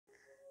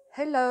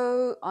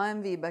Hello,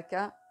 I'm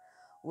Vibeke.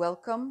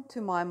 Welcome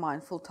to my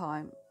mindful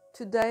time.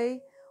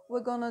 Today we're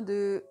gonna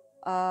do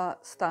a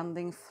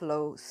standing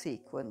flow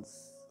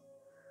sequence.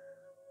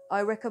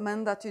 I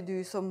recommend that you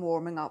do some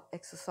warming up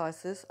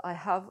exercises. I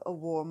have a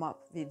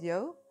warm-up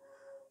video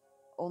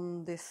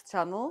on this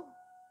channel,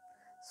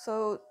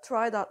 so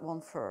try that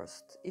one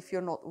first if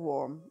you're not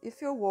warm.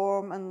 If you're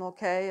warm and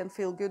okay and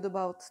feel good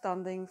about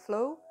standing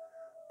flow,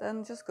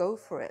 then just go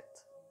for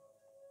it.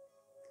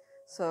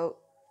 So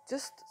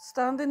just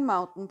stand in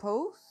mountain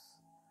pose.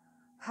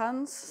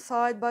 Hands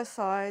side by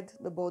side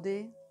the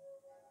body.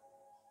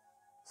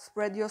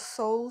 Spread your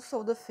soles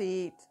of the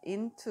feet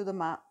into the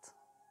mat.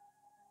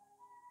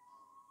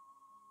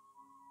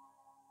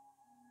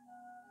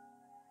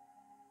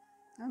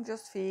 And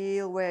just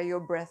feel where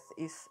your breath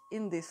is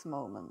in this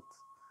moment.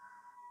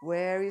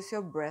 Where is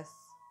your breath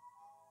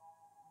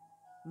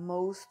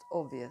most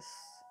obvious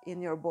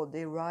in your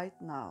body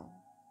right now?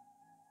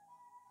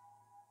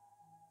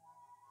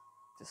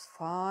 Just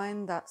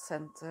find that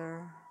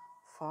center,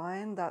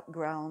 find that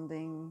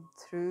grounding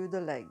through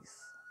the legs.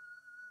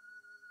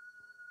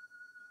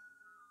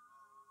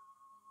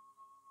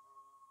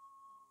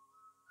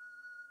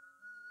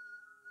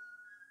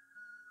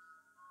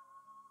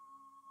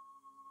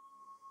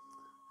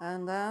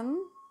 And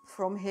then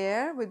from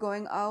here we're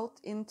going out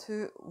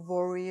into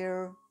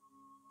warrior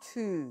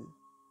 2.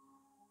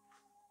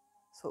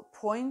 So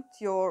point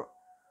your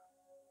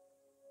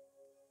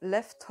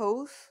left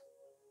toes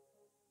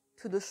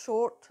to the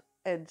short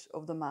edge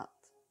of the mat.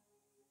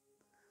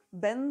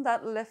 Bend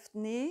that left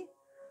knee,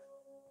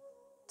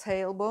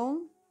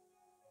 tailbone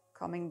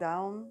coming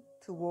down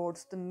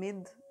towards the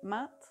mid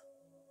mat.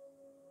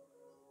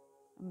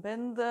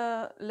 Bend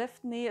the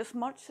left knee as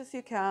much as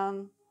you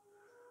can.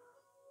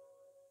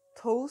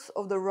 Toes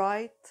of the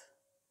right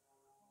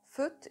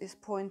foot is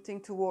pointing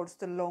towards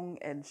the long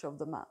edge of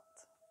the mat.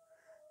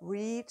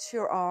 Reach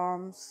your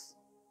arms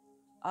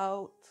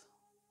out.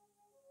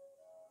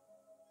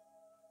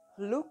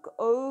 Look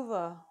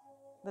over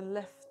the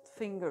left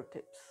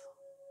fingertips.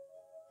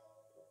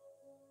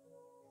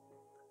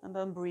 And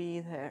then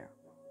breathe here.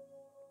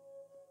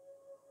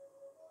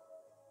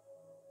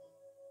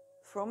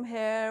 From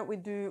here we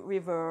do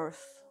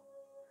reverse.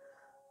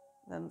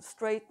 Then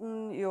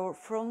straighten your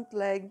front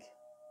leg.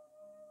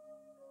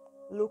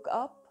 Look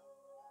up.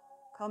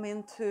 Come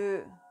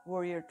into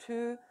warrior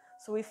 2.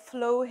 So we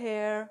flow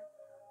here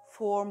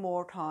 4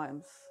 more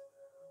times.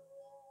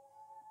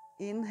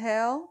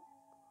 Inhale,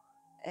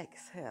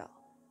 exhale.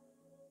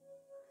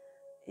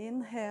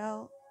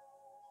 Inhale,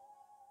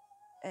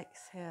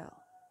 exhale.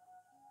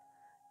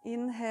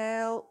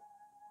 Inhale,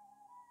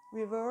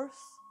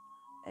 reverse,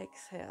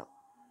 exhale.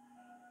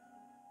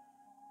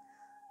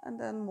 And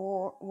then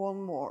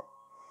one more.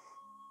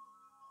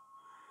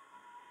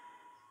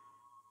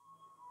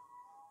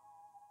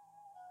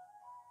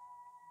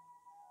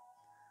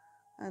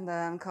 And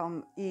then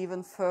come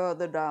even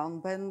further down.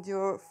 Bend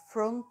your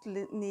front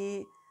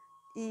knee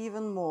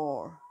even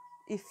more,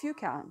 if you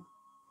can.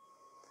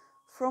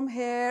 From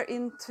here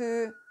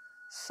into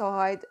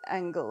side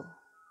angle.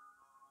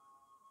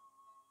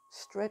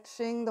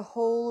 Stretching the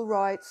whole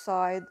right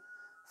side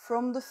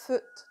from the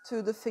foot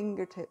to the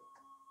fingertip.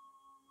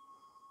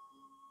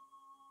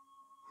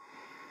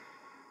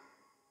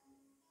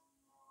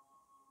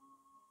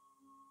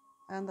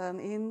 And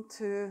then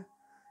into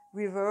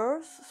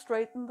reverse,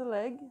 straighten the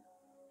leg.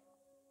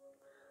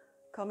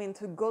 Come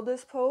into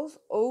goddess pose,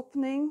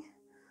 opening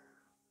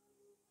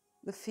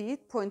the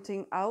feet,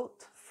 pointing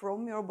out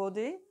from your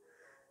body.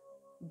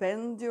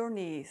 Bend your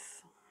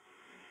knees.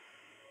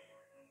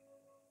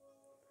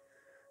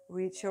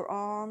 Reach your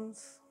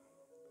arms.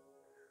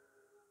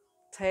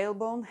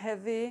 Tailbone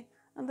heavy.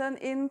 And then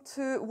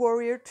into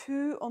warrior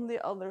 2 on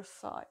the other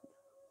side.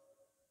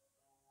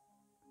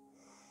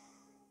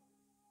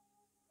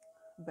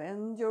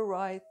 Bend your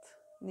right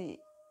knee.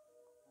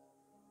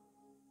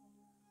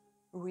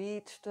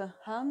 Reach the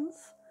hands.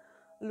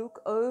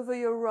 Look over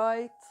your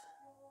right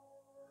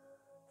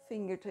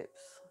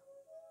fingertips.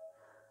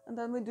 And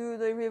then we do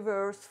the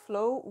reverse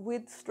flow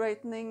with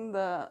straightening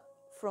the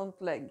front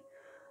leg.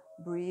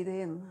 Breathe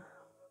in.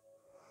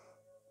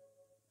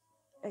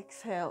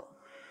 Exhale.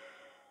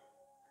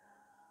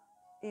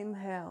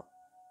 Inhale.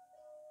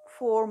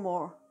 4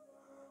 more.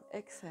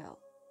 Exhale.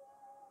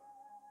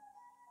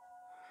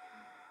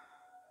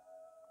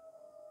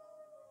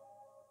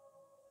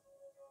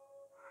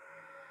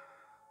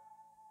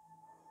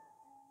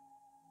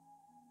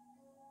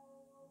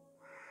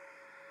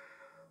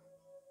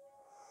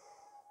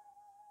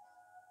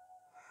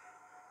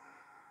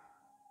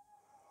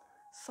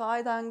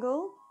 Side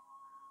angle.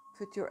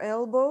 Put your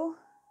elbow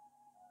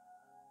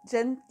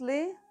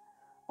gently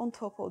on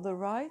top of the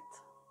right.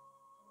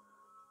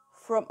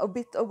 From a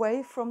bit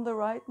away from the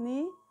right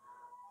knee.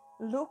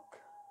 Look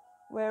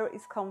where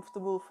it's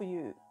comfortable for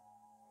you.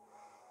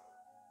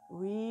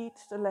 Reach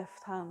the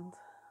left hand.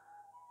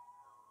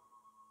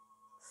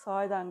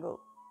 Side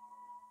angle.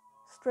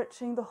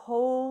 Stretching the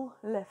whole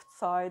left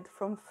side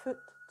from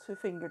foot to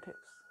fingertips.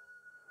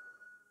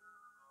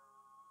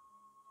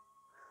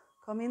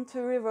 Come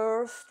into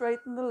reverse,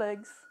 straighten the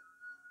legs.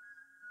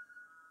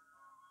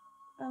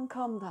 And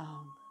come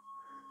down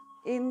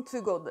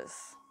into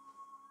goddess.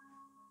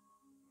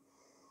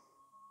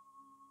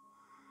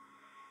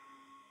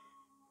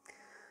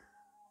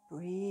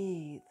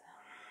 Breathe.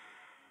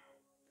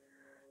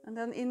 And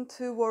then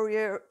into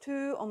warrior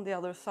 2 on the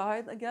other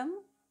side again.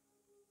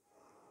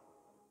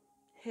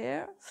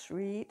 Here,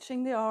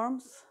 reaching the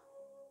arms.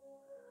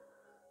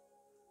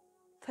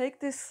 Take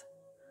this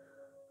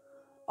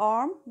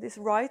arm, this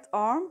right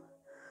arm,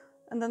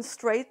 and then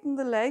straighten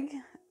the leg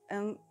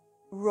and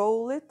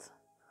roll it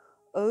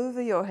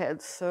over your head,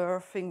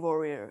 surfing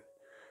warrior.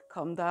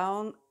 Come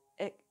down,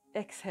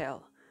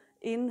 exhale.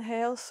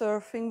 Inhale,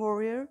 surfing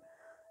warrior.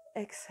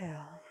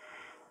 Exhale.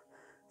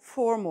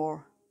 4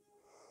 more.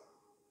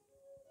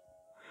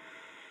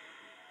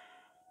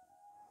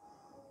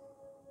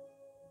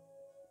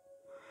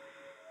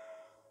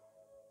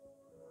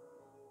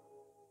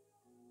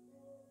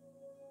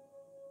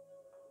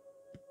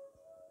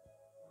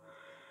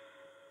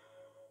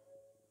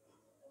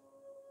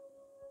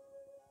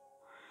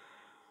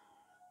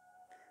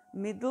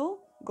 Middle,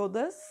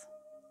 goddess,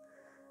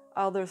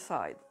 other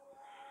side.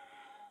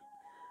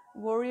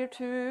 Warrior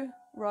 2,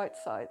 right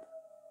side.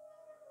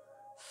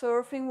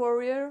 Surfing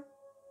warrior,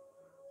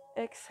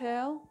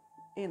 exhale,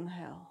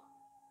 inhale,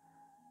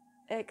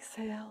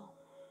 exhale.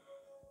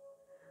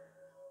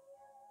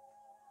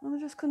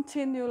 And just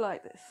continue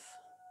like this.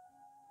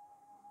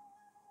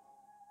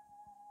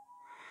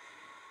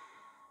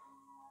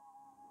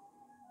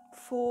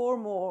 Four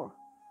more.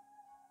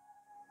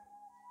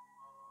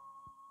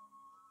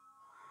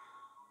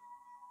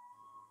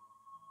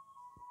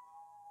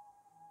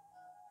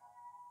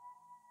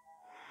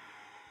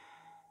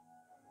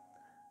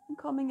 And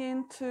coming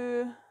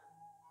into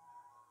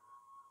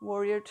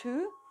warrior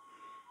 2.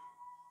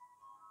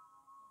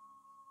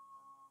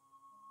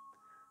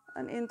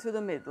 And into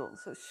the middle.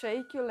 So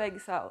shake your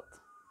legs out.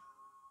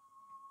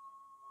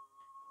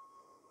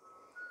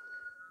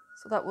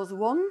 So that was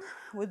 1.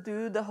 We'll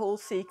do the whole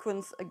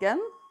sequence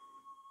again.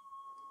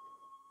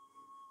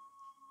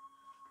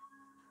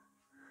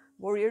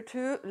 Warrior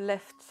 2,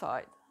 left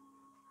side.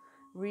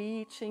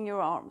 Reaching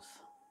your arms.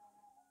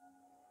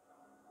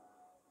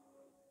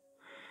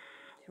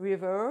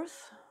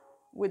 Reverse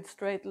with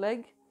straight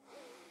leg.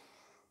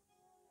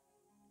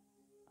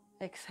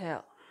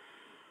 Exhale.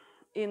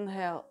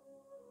 Inhale.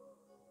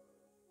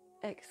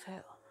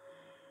 Exhale.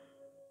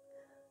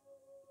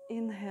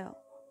 Inhale.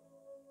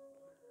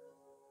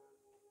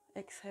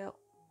 Exhale.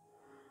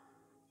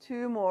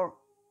 2 more.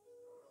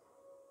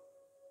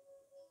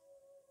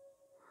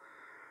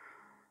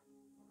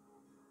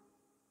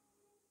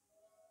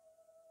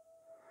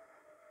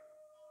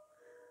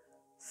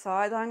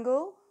 Side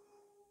angle.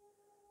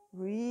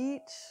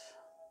 Reach.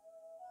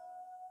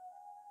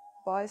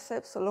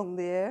 Biceps along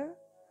the air.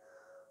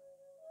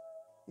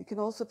 You can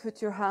also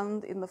put your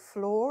hand in the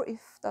floor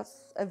if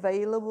that's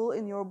available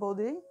in your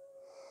body.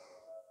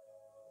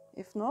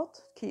 If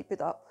not, keep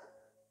it up.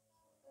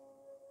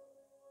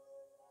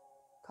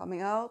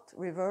 Coming out,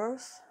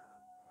 reverse.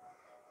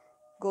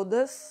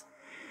 Goddess.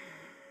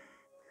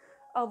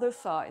 Other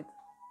side.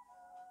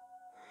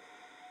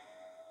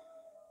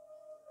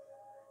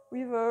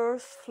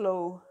 Reverse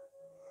flow.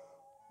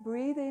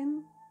 Breathe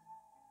in,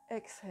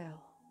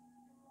 exhale.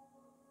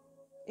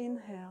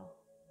 Inhale.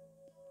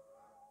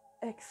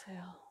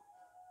 Exhale.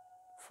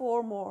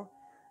 4 more.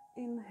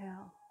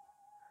 Inhale.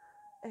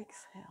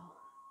 Exhale.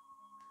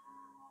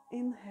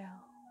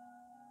 Inhale.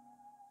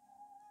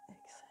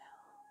 Exhale.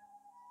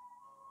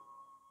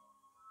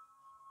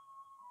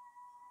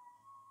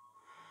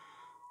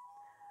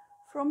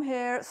 From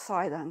here,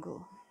 side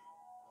angle.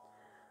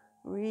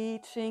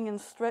 Reaching and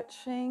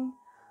stretching,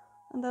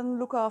 and then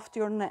look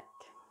after your neck.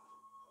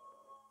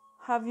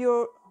 Have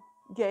your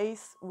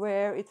gaze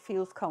where it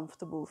feels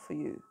comfortable for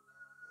you.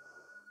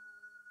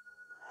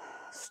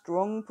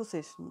 Strong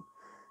position,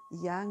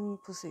 yang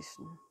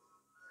position.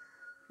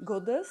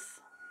 Goddess.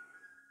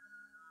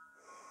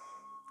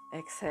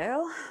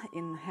 Exhale,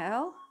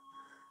 inhale,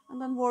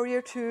 and then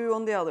warrior 2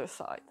 on the other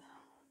side.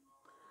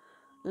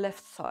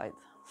 Left side.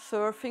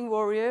 Surfing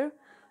warrior.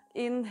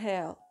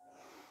 Inhale.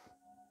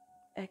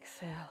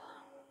 Exhale.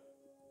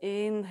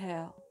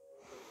 Inhale.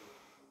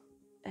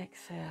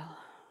 Exhale.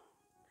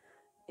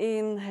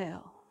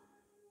 Inhale.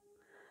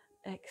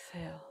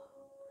 Exhale.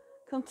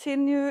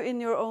 Continue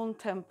in your own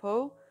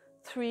tempo.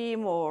 3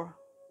 more.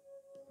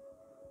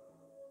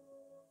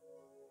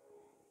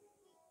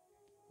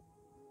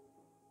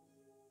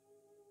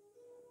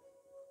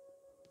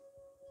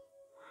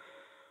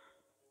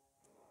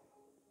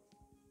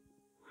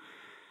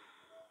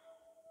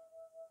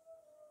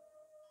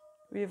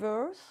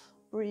 Reverse,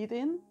 breathe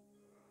in.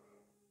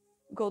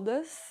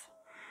 Goddess.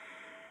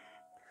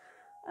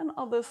 And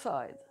other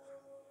side.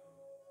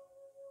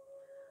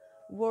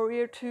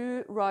 Warrior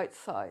 2, right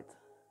side.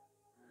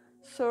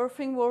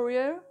 Surfing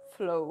warrior,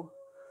 flow.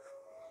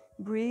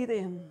 Breathe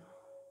in,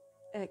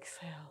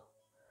 exhale,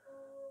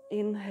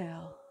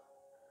 inhale,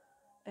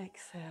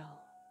 exhale,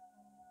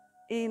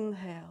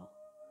 inhale,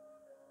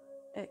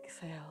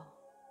 exhale.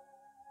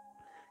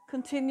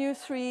 Continue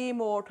 3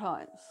 more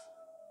times.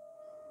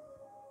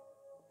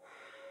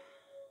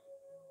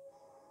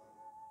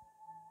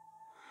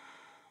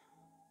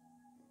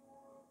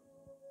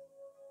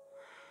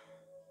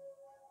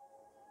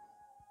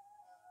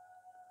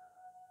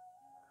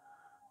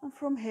 And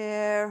from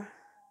here,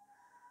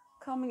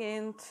 coming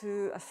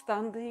into a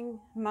standing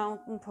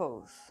mountain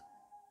pose.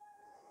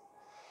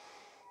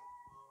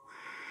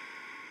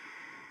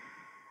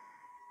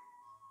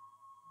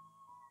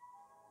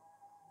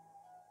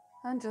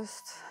 And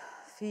just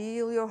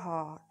feel your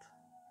heart.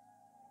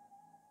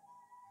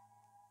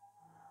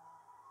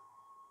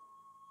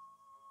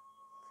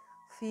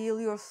 Feel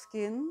your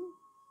skin,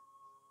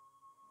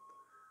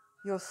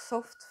 your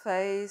soft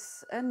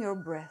face, and your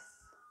breath.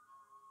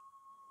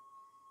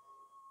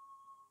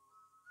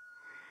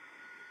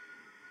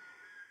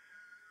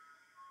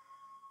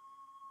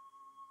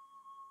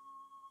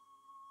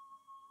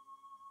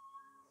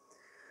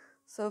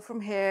 So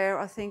from here,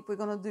 I think we're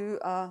going to do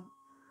a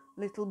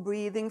little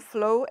breathing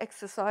flow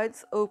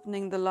exercise,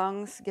 opening the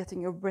lungs,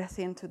 getting your breath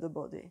into the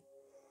body.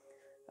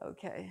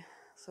 Okay,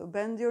 so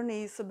bend your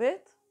knees a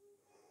bit.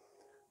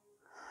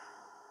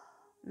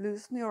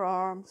 Loosen your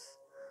arms.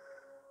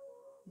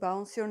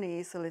 Bounce your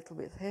knees a little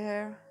bit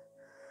here.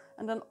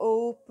 And then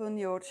open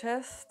your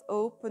chest,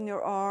 open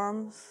your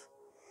arms.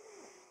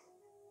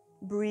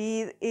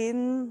 Breathe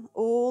in,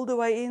 all the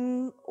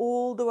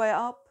way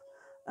up.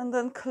 And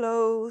then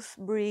close,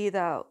 breathe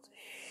out.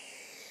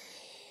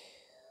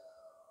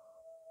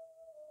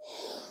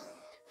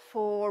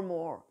 4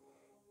 more.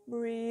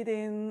 Breathe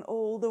in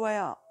all the way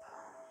up.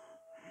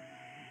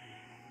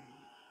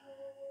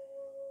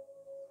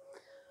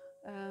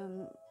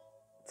 And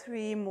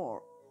 3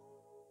 more.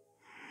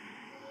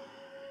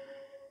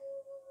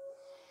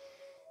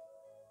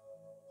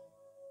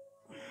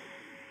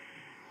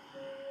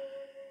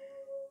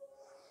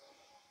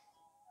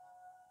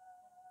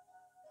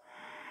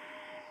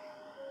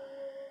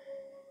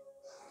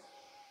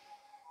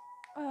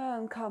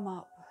 And come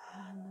up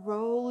and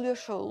roll your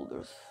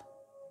shoulders.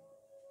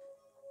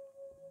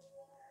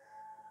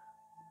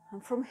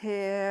 And from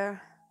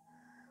here,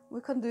 we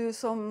can do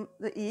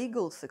the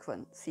eagle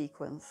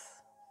sequence.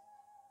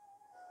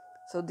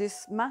 So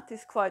this mat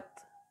is quite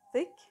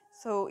thick,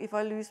 so if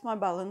I lose my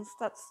balance,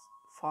 that's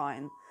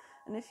fine.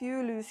 And if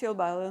you lose your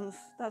balance,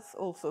 that's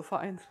also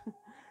fine.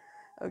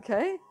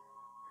 Okay?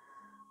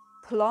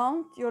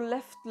 Plant your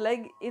left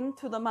leg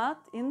into the mat,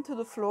 into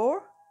the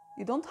floor.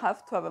 You don't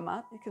have to have a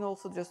mat, you can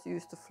also just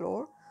use the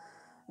floor.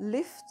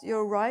 Lift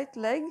your right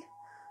leg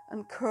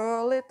and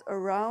curl it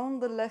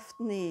around the left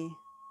knee.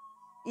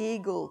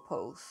 Eagle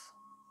pose.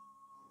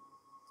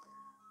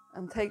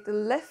 And take the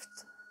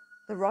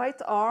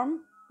right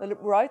arm, the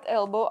right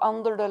elbow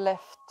under the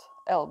left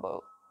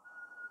elbow.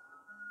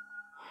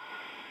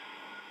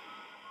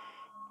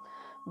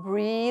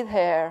 Breathe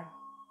here.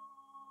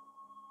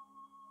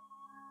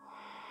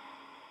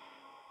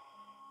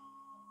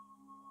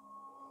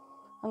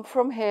 And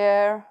from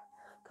here,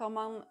 come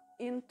on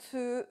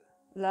into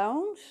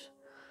lounge.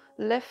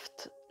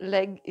 Left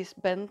leg is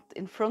bent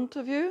in front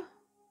of you.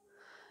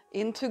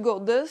 Into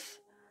goddess.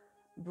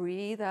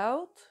 Breathe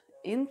out.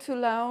 Into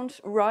lounge,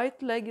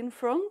 right leg in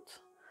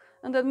front.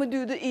 And then we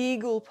do the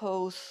eagle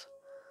pose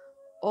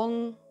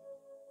on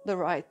the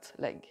right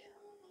leg.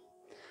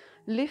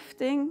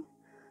 Lifting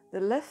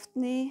the left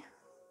knee,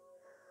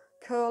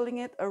 curling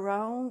it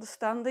around the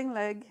standing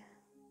leg.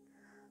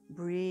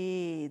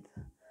 Breathe.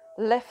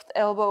 Left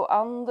elbow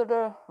under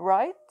the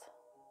right.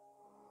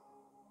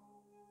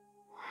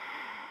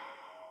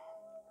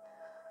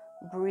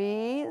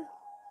 Breathe.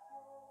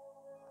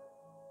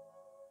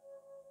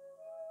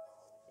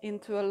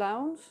 Into a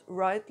lounge,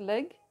 right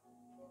leg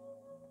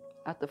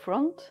at the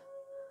front.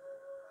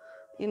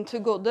 Into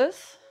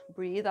goddess,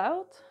 breathe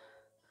out.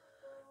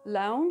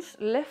 Lounge,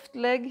 left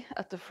leg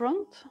at the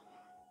front.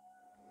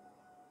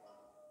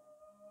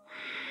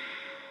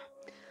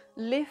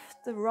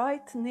 Lift the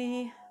right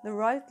knee, the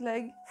right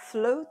leg,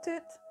 float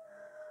it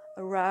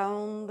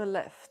around the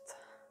left.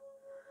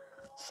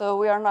 So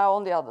we are now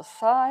on the other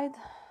side.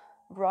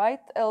 Right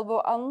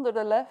elbow under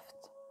the left.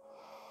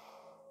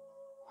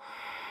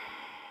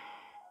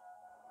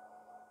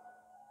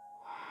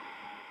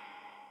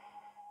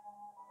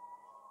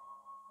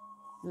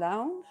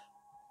 Lounge.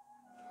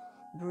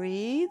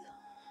 Breathe.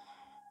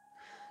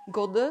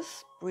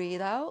 Goddess,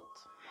 breathe out.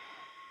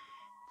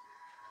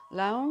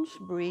 Lounge,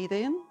 breathe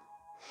in.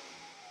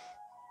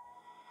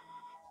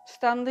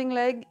 Standing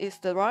leg is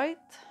the right.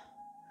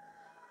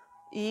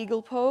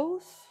 Eagle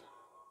pose.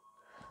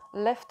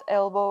 Left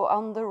elbow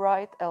under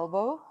right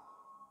elbow.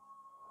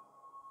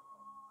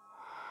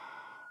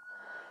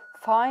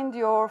 Find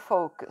your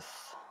focus,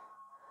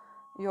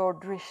 your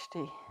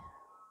drishti.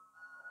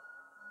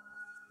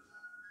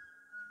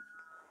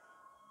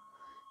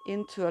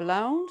 Into a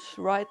lounge,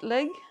 right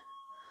leg,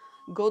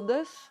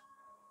 goddess,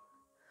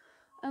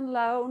 and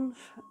lounge,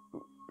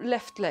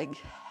 left leg.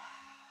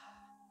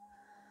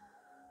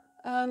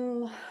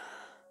 And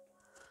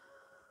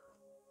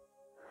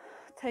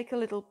take a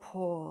little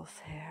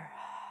pause here.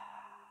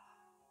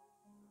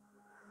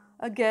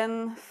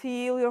 Again,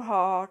 feel your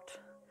heart,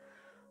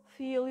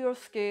 feel your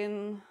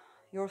skin,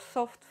 your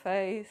soft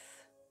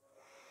face,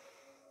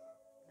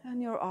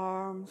 and your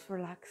arms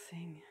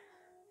relaxing.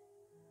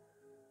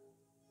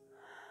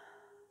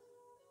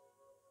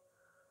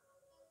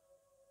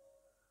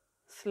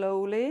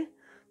 Slowly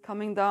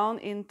coming down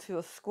into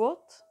a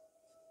squat.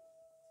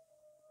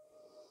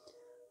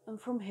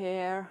 And from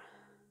here,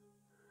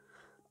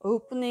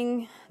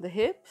 opening the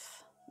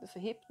hips. There's a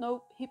hip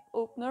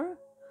opener,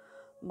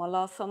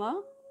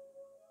 Malasana.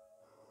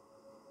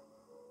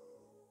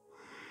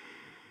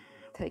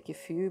 Take a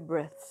few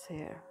breaths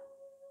here.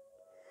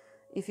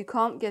 If you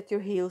can't get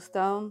your heels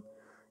down,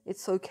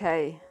 it's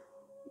okay.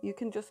 You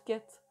can just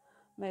get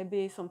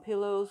maybe some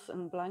pillows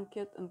and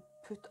blanket and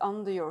put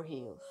under your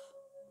heels.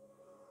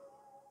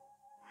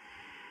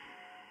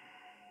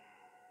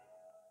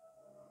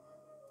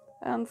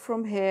 And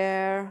from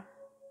here,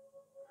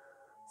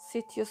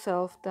 sit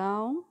yourself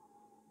down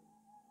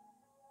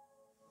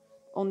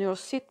on your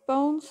sit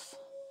bones.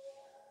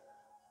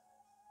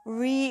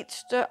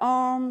 Reach the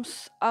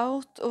arms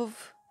out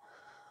of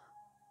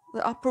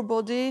the upper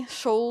body,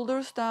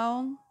 shoulders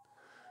down,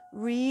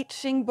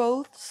 reaching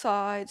both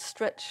sides,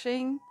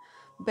 stretching.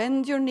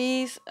 Bend your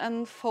knees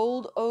and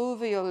fold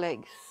over your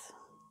legs.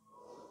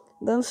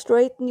 Then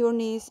straighten your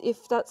knees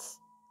if that's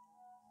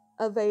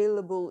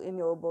available in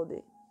your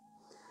body.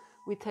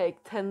 We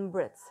take 10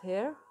 breaths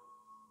here.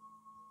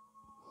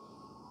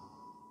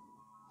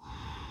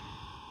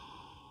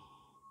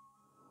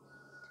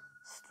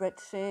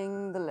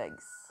 Stretching the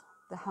legs,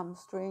 the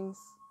hamstrings,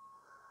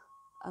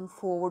 and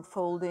forward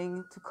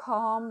folding to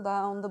calm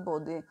down the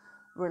body.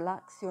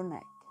 Relax your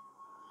neck.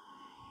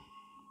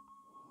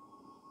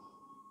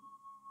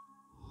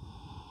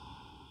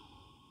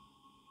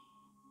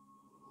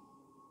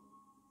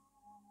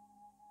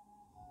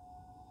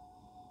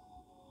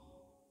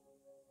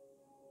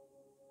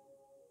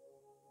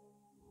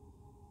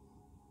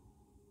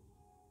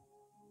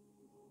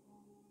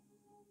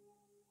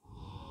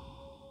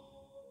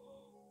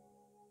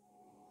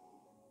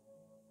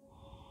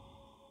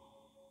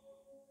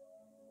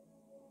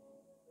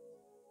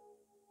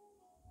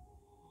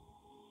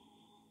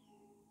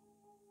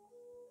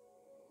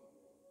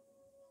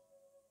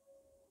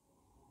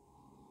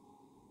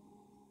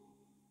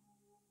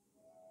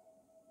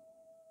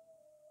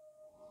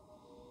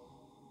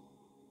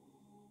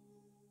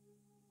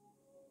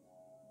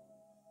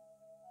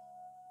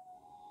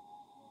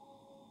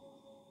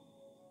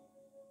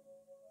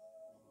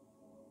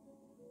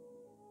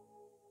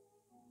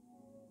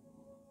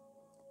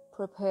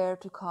 Prepare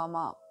to come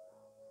up.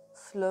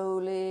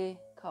 Slowly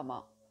come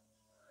up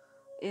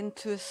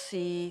into a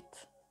seat.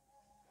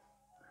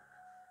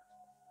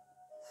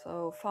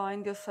 So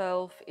find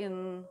yourself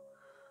in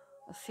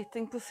a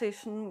sitting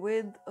position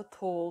with a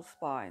tall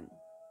spine.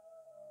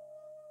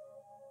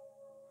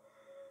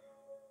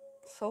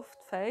 Soft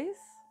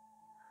face,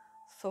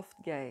 soft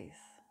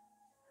gaze.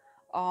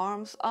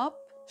 Arms up,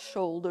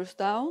 shoulders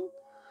down.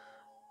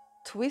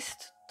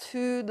 Twist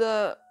to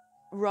the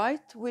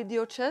right with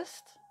your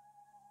chest.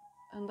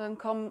 And then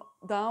come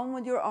down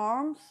with your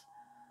arms.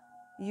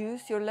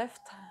 Use your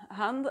left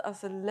hand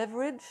as a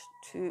leverage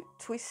to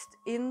twist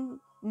in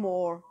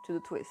more to the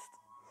twist.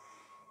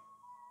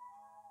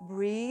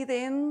 Breathe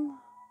in,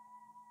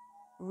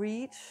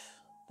 reach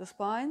the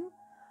spine,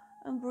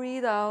 and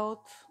breathe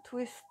out,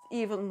 twist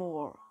even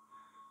more.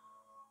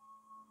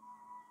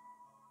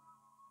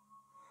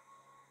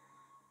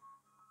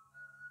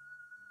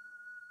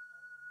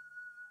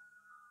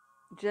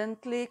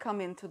 Gently come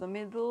into the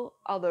middle,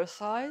 other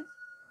side.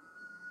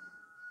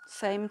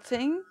 Same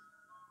thing.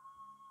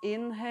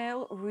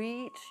 Inhale,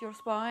 reach your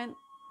spine.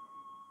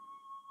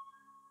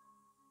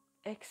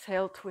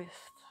 Exhale, twist.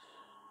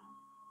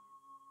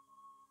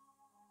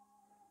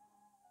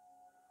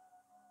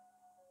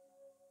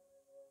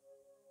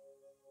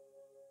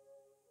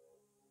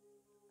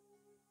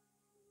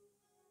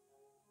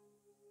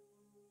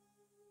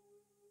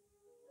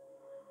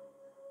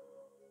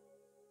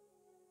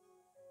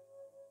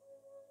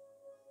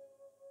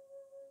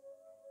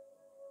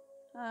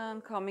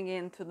 And coming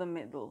into the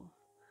middle.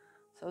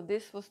 So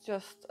this was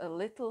just a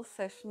little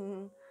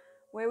session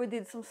where we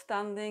did some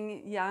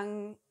standing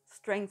yang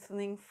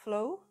strengthening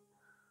flow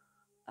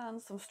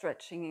and some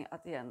stretching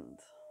at the end.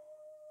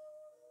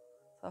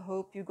 So I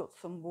hope you got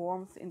some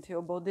warmth into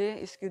your body.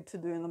 It's good to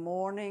do in the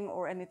morning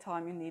or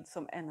anytime you need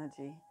some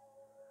energy.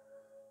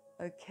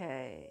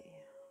 Okay.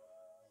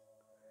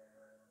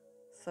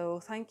 So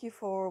thank you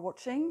for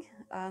watching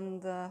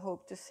and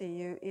hope to see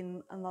you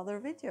in another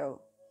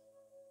video.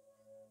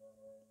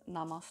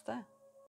 Namaste.